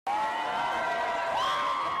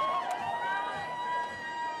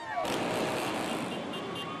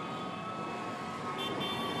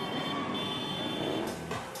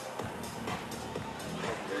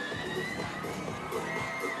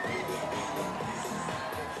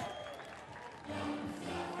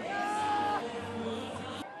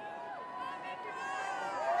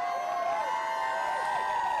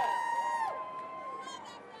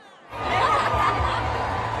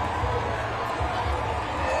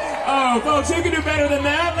Oh, folks, who can do better than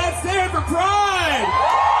that? Let's say it for Pride!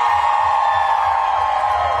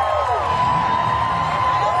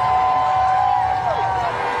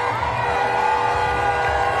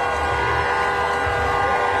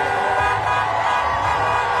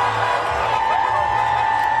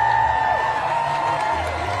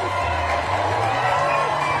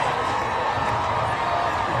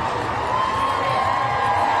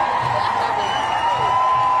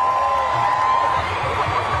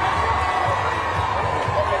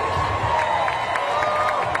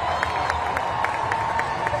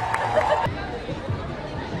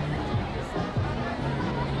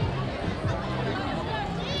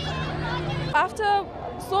 After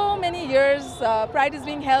so many years, Pride is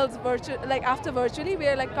being held virtually. We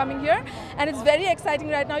are coming here, and it's very exciting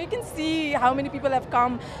right now. You can see how many people have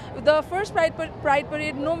come. The first Pride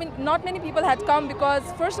parade, not many people had come because,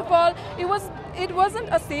 first of all, it wasn't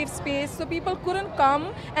a safe space, so people couldn't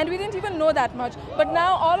come, and we didn't even know that much. But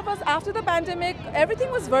now, all of us, after the pandemic,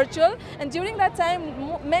 everything was virtual, and during that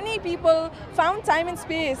time, many people found time and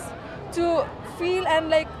space to feel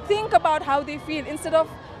and think about how they feel instead of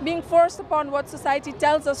being forced upon what society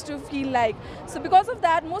tells us to feel like. So because of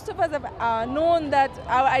that, most of us have known that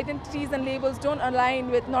our identities and labels don't align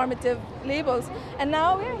with normative labels. And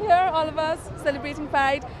now we're here, all of us, celebrating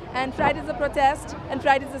Pride, and Pride is a protest, and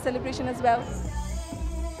Pride is a celebration as well.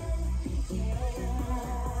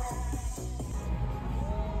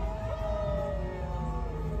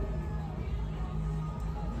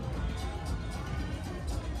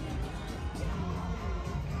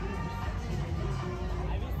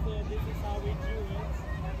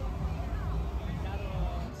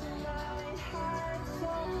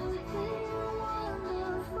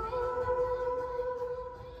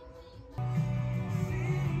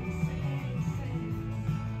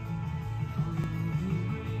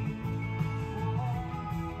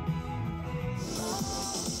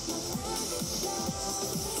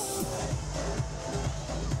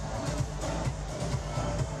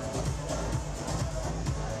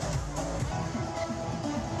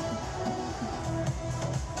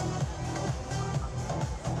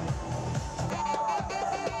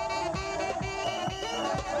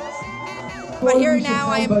 But here now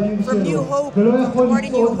I am from New Hope, from the party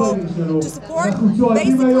New Hope, to support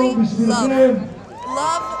basically love.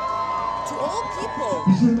 Love to all people.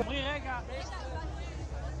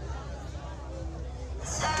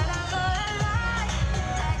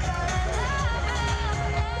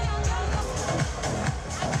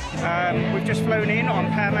 We've just flown in on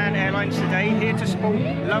Kathmandu Airlines today, here to support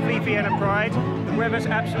lovely Vienna Pride. The weather's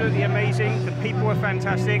absolutely amazing, the people are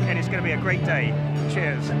fantastic, and it's going to be a great day.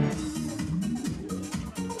 Cheers.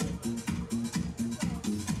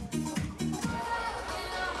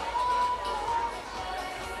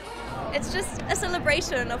 It's just a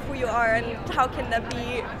celebration of who you are, and how can that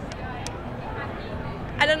be,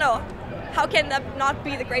 I don't know, how can that not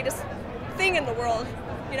be the greatest thing in the world,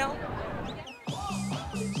 you know?